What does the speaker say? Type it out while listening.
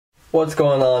What's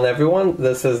going on, everyone?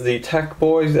 This is the Tech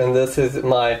Boys, and this is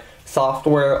my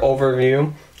software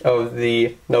overview of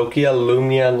the Nokia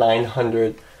Lumia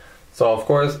 900. So of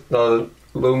course the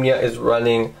Lumia is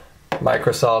running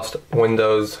Microsoft's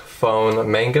Windows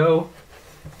Phone Mango.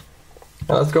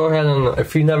 Now let's go ahead and,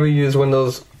 if you never use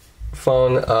Windows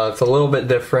Phone, it's a little bit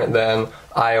different than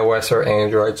iOS or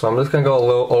Android. So I'm just going to go a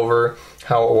little over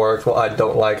how it works, what I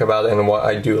don't like about it and what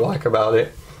I do like about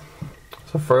it.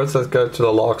 So first, let's go to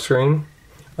the lock screen.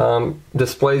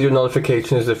 Displays your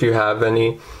notifications if you have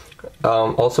any.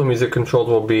 Also, music controls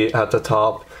will be at the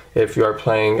top if you are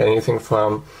playing anything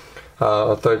from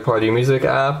a third-party music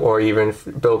app or even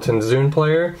built-in Zune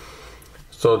player.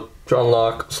 So to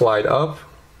unlock, slide up.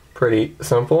 Pretty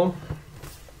simple.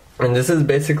 And this is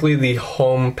basically the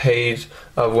home page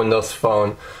of Windows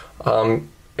Phone.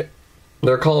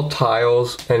 They're called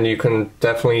tiles, and you can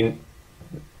definitely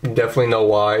know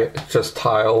why. It's just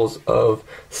tiles of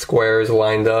squares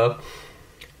lined up,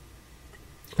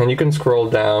 and you can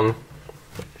scroll down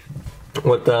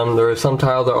with them. There are some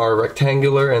tiles that are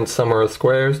rectangular and some are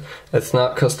squares. It's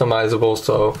not customizable,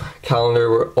 so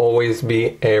calendar will always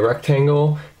be a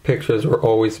rectangle, pictures will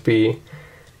always be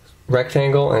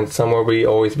rectangle, and some will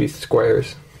always be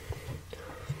squares.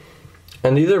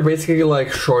 And these are basically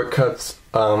like shortcuts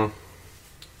to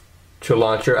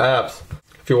launch your apps.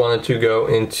 If you wanted to go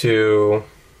into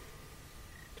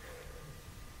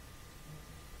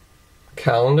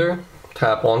calendar,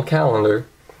 tap on calendar.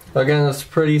 Again, it's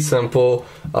pretty simple.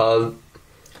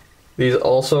 These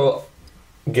also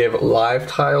give live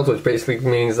tiles, which basically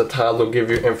means the tile will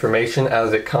give you information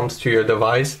as it comes to your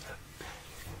device.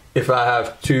 If I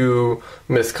have 2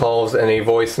 missed calls and a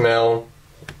voicemail,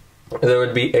 there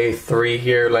would be a 3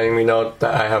 here letting me know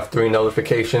that I have 3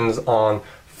 notifications on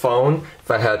phone.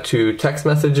 If I had 2 text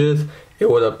messages,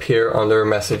 it would appear under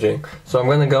messaging. So I'm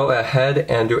going to go ahead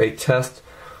and do a test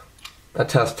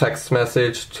text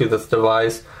message to this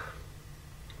device.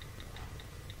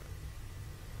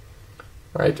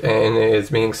 Right, and it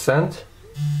is being sent.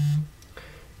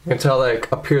 You can tell that it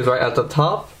appears right at the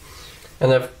top.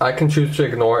 And if I can choose to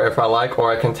ignore it if I like,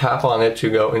 or I can tap on it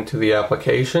to go into the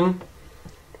application.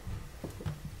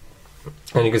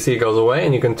 And you can see it goes away,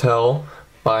 and you can tell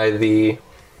by the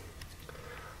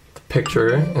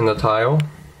picture in the tile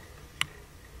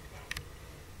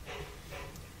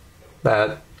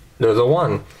that there's a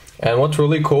 1. And what's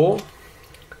really cool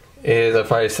is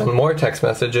if I send more text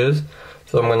messages,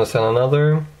 so I'm going to send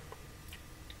another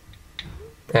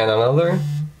and another.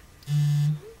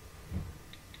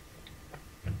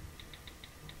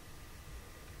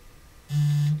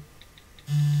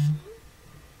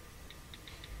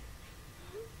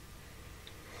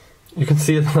 You can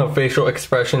see the facial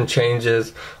expression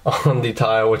changes on the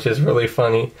tile, which is really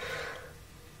funny.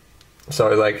 So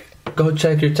like, go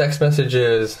check your text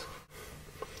messages.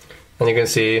 And you can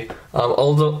see,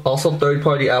 also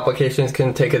third-party applications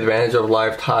can take advantage of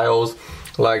live tiles.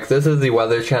 Like this is the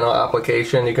Weather Channel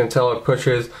application. You can tell it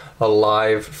pushes a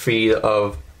live feed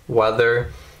of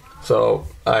weather. So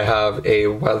I have a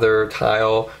weather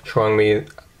tile showing me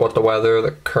what the weather,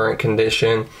 the current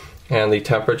condition, and the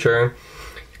temperature.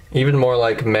 Even more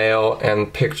like mail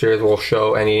and pictures will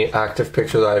show any active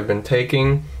pictures I've been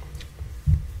taking.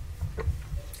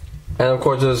 And of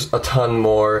course there's a ton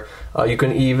more. You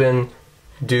can even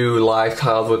do live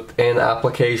tiles within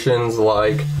applications.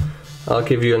 Like, I'll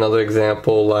give you another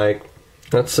example. Like,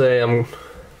 let's say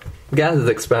gas is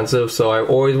expensive, so I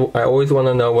always want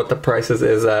to know what the prices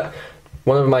is at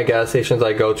one of my gas stations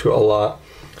I go to a lot.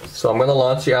 So I'm going to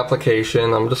launch the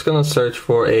application. I'm just going to search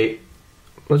for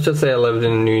let's just say I lived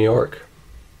in New York.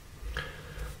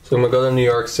 So I'm going to go to New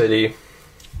York City,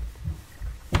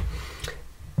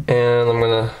 and I'm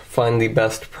going to find the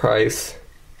best price.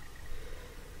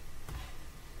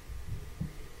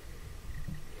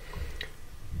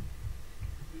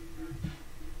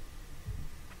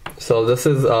 So this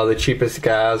is the cheapest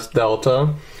gas,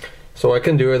 Delta. So what I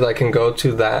can do is I can go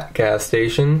to that gas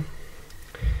station,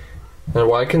 and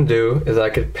what I can do is I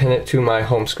could pin it to my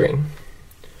home screen.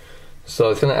 So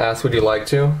it's going to ask, would you like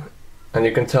to? And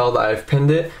you can tell that I've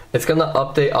pinned it. It's going to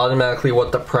update automatically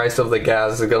what the price of the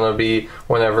gas is going to be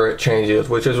whenever it changes,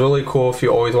 which is really cool if you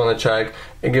always want to check.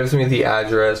 It gives me the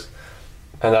address,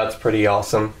 and that's pretty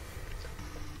awesome.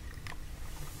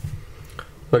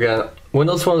 Again,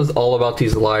 Windows Phone is all about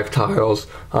these live tiles.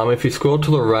 If you scroll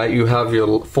to the right, you have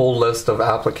your full list of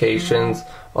applications,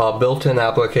 built-in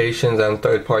applications, and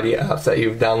third-party apps that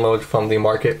you've downloaded from the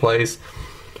marketplace.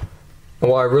 And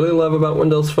what I really love about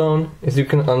Windows Phone is you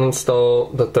can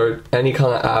uninstall any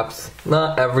kind of apps.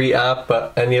 Not every app,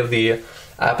 but any of the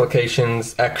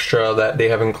applications extra that they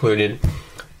have included.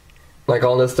 like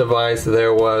on this device,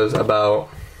 there was about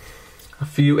a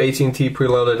few AT&T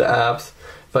preloaded apps.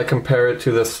 If I compare it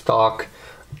to the stock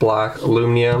black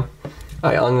Lumia,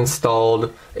 I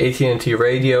uninstalled at&t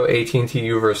Radio, at&t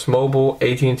Uverse Mobile,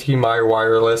 at&t My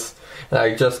Wireless, and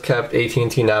I just kept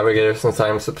at&t Navigator since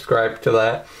I'm subscribed to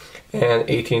that, and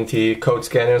at&t Code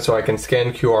Scanner so I can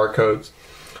scan QR codes,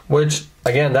 which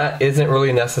again, that isn't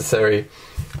really necessary.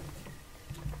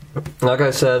 Like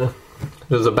I said,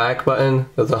 there's a back button,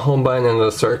 there's a home button, and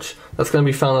there's a search. That's going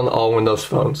to be found on all Windows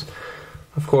phones.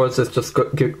 Of course, it just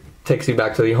takes you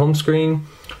back to the home screen.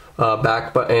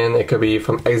 Back button, it could be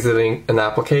from exiting an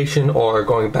application or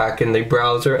going back in the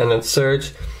browser, and then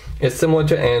search. It's similar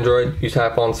to Android. You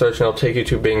tap on search and it'll take you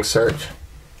to Bing search.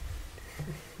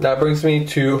 That brings me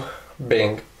to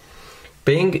Bing.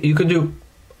 Bing, you could do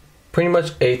pretty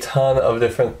much a ton of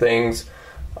different things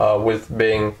with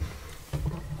Bing.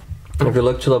 If you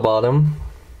look to the bottom,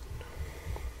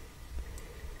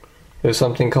 there's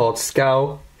something called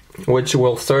Scout, which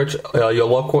will search your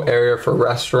local area for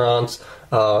restaurants,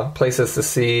 places to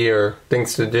see, or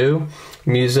things to do.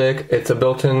 Music, it's a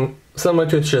built-in, similar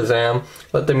to Shazam.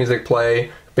 Let the music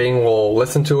play. Bing will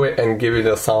listen to it and give you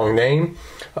the song name.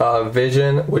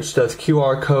 Vision, which does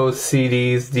QR codes,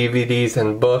 CDs, DVDs,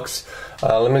 and books.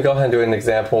 Let me go ahead and do an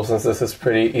example since this is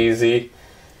pretty easy.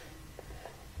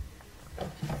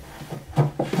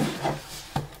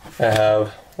 I have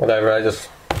whatever, this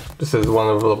is one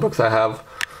of the books I have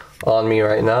on me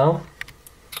right now.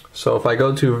 So if I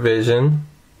go to Vision,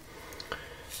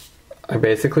 I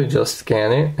basically just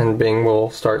scan it and Bing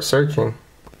will start searching.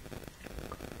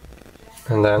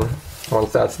 And then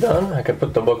once that's done, I can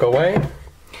put the book away.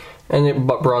 And it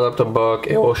brought up the book.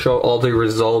 It will show all the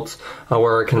results,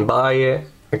 where I can buy it,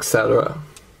 etc.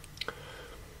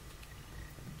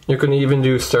 You can even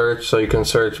do search, so you can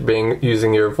search Bing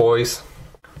using your voice.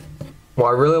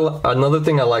 Another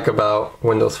thing I like about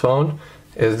Windows Phone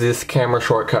is this camera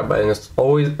shortcut button. It's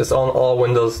on all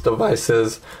Windows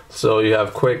devices, so you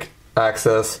have quick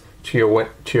access to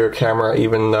your camera,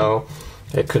 even though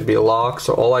it could be locked.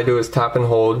 So all I do is tap and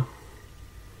hold,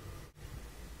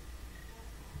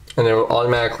 and it will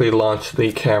automatically launch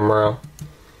the camera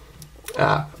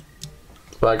app.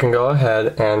 So I can go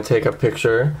ahead and take a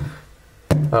picture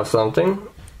of something.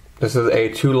 This is a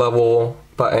 2-level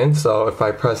button, so if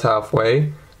I press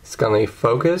halfway, it's going to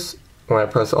focus. When I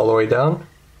press all the way down,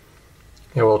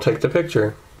 it will take the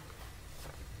picture.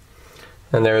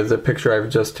 And there's the picture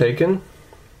I've just taken.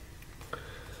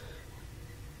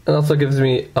 It also gives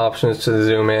me options to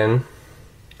zoom in,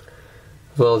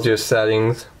 as well as your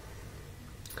settings,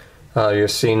 your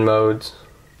scene modes,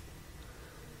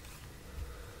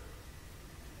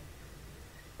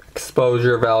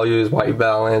 exposure values, white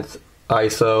balance,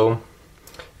 ISO,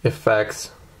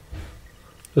 effects.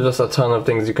 There's just a ton of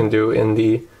things you can do in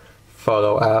the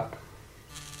photo app.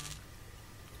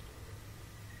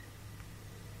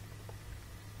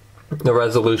 The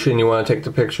resolution you want to take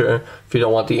the picture. If you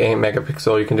don't want the 8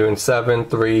 megapixel, you can do in 7,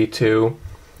 3, 2.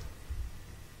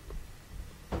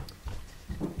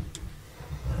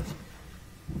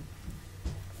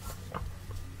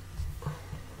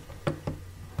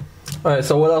 Alright,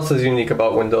 so what else is unique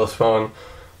about Windows Phone?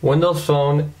 Windows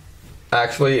Phone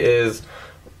actually is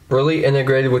really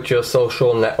integrated with your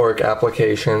social network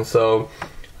application. So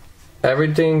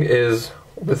everything is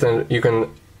within, you can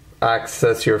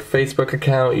access your Facebook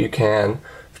account, you can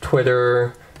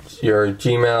Twitter, your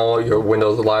Gmail, your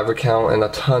Windows Live account, and a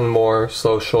ton more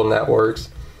social networks.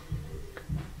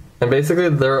 And basically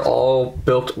they're all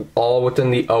built all within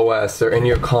the OS. They're in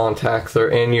your contacts, they're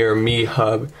in your Me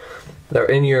Hub, they're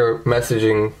in your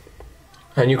messaging,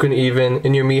 and you can even,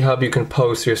 in your Me Hub, you can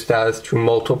post your status to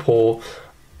multiple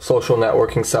social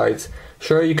networking sites.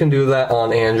 Sure, you can do that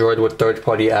on Android with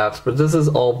third-party apps, but this is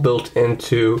all built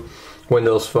into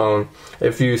Windows Phone.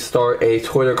 If you start a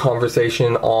Twitter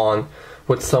conversation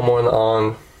with someone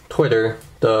on Twitter,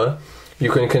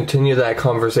 you can continue that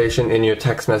conversation in your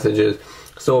text messages.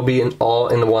 So it'll be all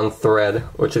in one thread,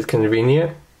 which is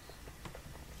convenient.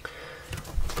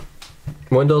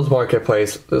 Windows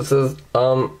Marketplace. This is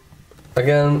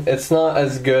again, it's not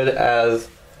as good as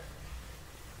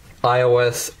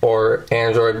iOS or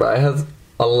Android, but it has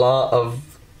a lot of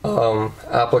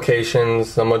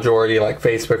applications, the majority like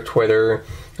Facebook, Twitter,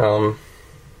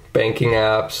 banking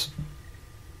apps.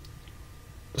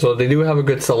 So they do have a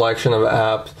good selection of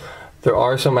apps. There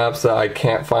are some apps that I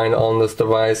can't find on this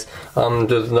device.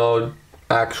 There's no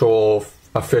actual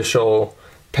official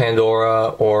Pandora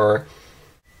or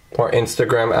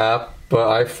Instagram app, but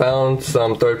I found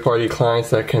some third-party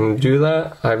clients that can do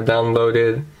that. I've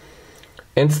downloaded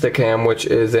Instacam, which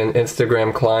is an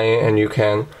Instagram client, and you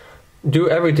can do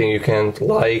everything. You can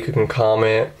like, you can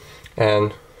comment,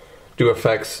 and do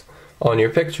effects on your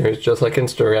pictures, just like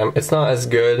Instagram. It's not as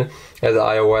good as the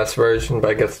iOS version,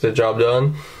 but it gets the job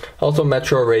done. Also,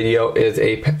 Metro Radio is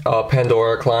a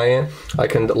Pandora client. I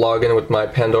can log in with my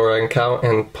Pandora account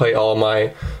and play all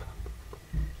my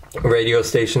radio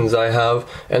stations I have,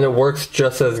 and it works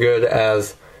just as good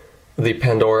as the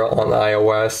Pandora on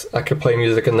iOS. I can play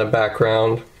music in the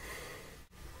background.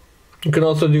 You can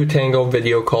also do Tango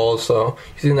video calls, so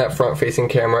using that front-facing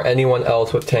camera, anyone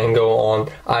else with Tango on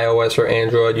iOS or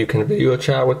Android, you can video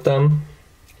chat with them.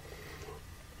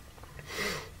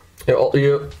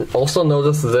 You also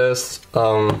notice this,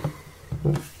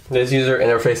 this user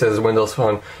interface as Windows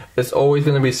Phone. It's always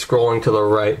going to be scrolling to the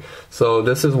right. So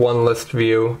this is one list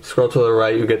view. Scroll to the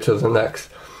right, you get to the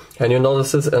next. And you'll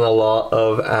notice this in a lot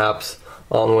of apps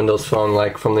on Windows Phone,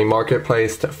 like from the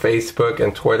marketplace to Facebook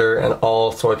and Twitter and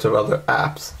all sorts of other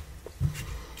apps.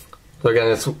 So again,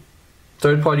 it's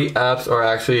third-party apps are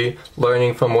actually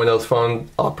learning from Windows Phone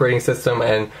operating system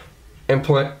and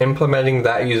implementing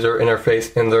that user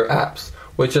interface in their apps,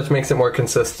 which just makes it more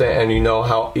consistent and you know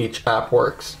how each app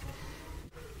works.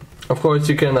 Of course,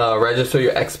 you can register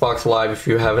your Xbox Live if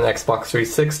you have an Xbox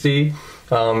 360,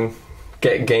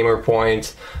 get gamer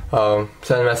points,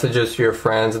 send messages to your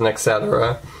friends, and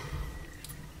etc.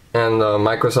 And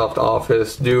Microsoft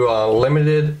Office, do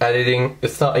limited editing.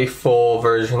 It's not a full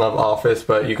version of Office,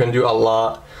 but you can do a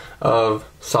lot of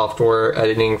software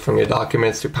editing from your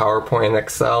documents to PowerPoint and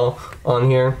Excel on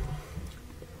here.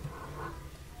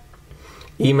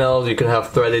 Emails, you can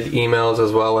have threaded emails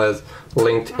as well as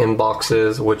linked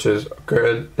inboxes, which is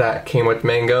good. That came with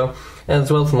Mango, and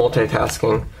as well as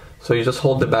multitasking. So you just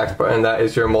hold the back button, that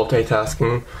is your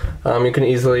multitasking. You can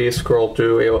easily scroll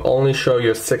through. It will only show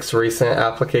you 6 recent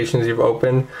applications you've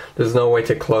opened. There's no way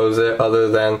to close it other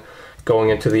than going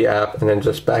into the app and then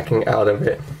just backing out of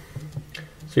it.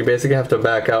 So you basically have to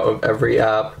back out of every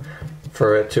app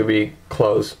for it to be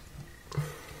closed.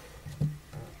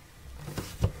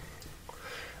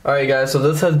 Alright guys, so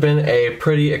this has been a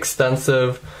pretty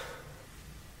extensive.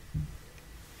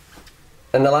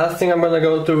 And the last thing I'm going to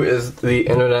go through is the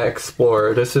Internet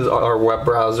Explorer. This is our web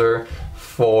browser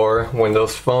for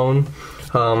Windows Phone.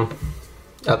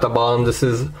 At the bottom, this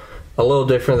is a little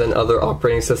different than other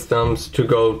operating systems. To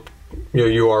go, your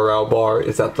URL bar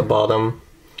is at the bottom.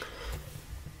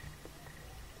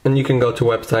 And you can go to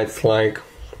websites like,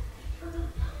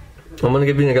 I'm going to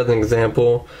give you another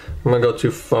example. I'm going to go to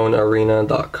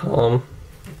phonearena.com.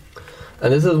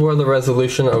 And this is where the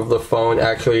resolution of the phone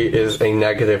actually is a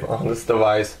negative on this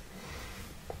device.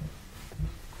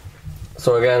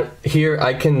 So again, here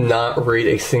I cannot read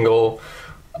a single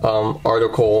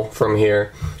article from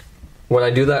here. When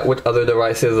I do that with other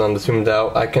devices on the zoomed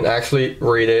out, I can actually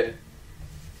read it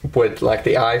with like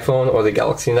the iPhone or the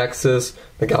Galaxy Nexus,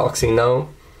 the Galaxy Note.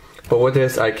 But with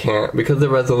this I can't, because the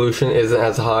resolution isn't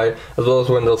as high, as well as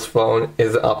Windows Phone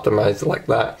isn't optimized like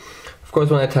that. Of course,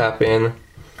 when I tap in,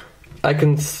 I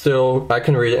can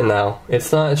read it now.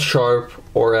 It's not as sharp,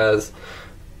 or as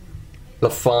the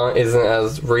font isn't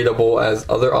as readable as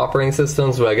other operating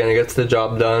systems, but again, it gets the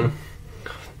job done.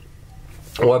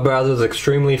 Web browser is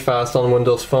extremely fast on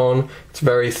Windows Phone. It's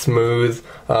very smooth.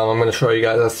 I'm going to show you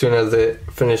guys as soon as it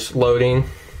finished loading.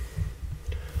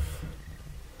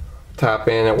 Tap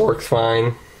in, it works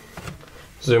fine.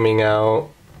 Zooming out,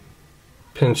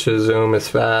 pinch to zoom is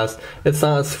fast. It's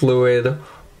not as fluid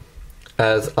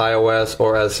as iOS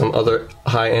or as some other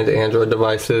high-end Android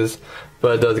devices,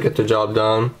 but it does get the job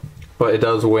done. But it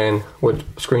does win with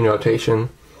screen rotation.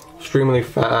 Extremely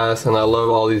fast, and I love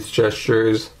all these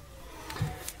gestures.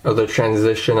 The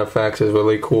transition effects is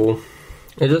really cool.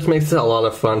 It just makes it a lot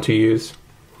of fun to use.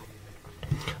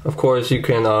 Of course, you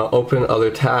can open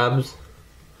other tabs.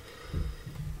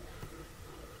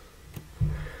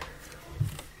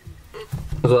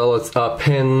 As well as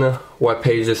pin web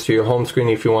pages to your home screen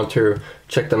if you want to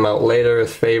check them out later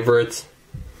as favorites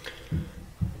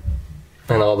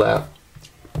and all that.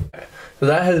 So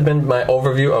that has been my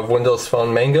overview of Windows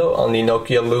Phone Mango on the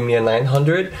Nokia Lumia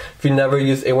 900. If you never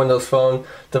used a Windows Phone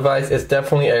device, it's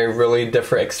definitely a really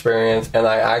different experience, and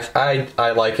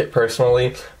I like it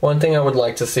personally. One thing I would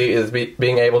like to see is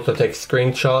being able to take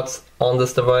screenshots on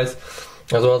this device,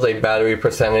 as well as a battery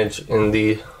percentage in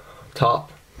the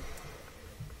top.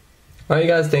 Alright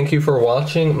guys, thank you for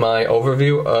watching my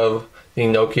overview of the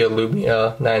Nokia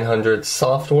Lumia 900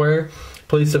 software.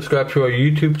 Please subscribe to our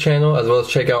YouTube channel, as well as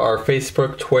check out our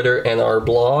Facebook, Twitter, and our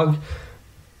blog.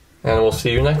 And we'll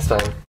see you next time.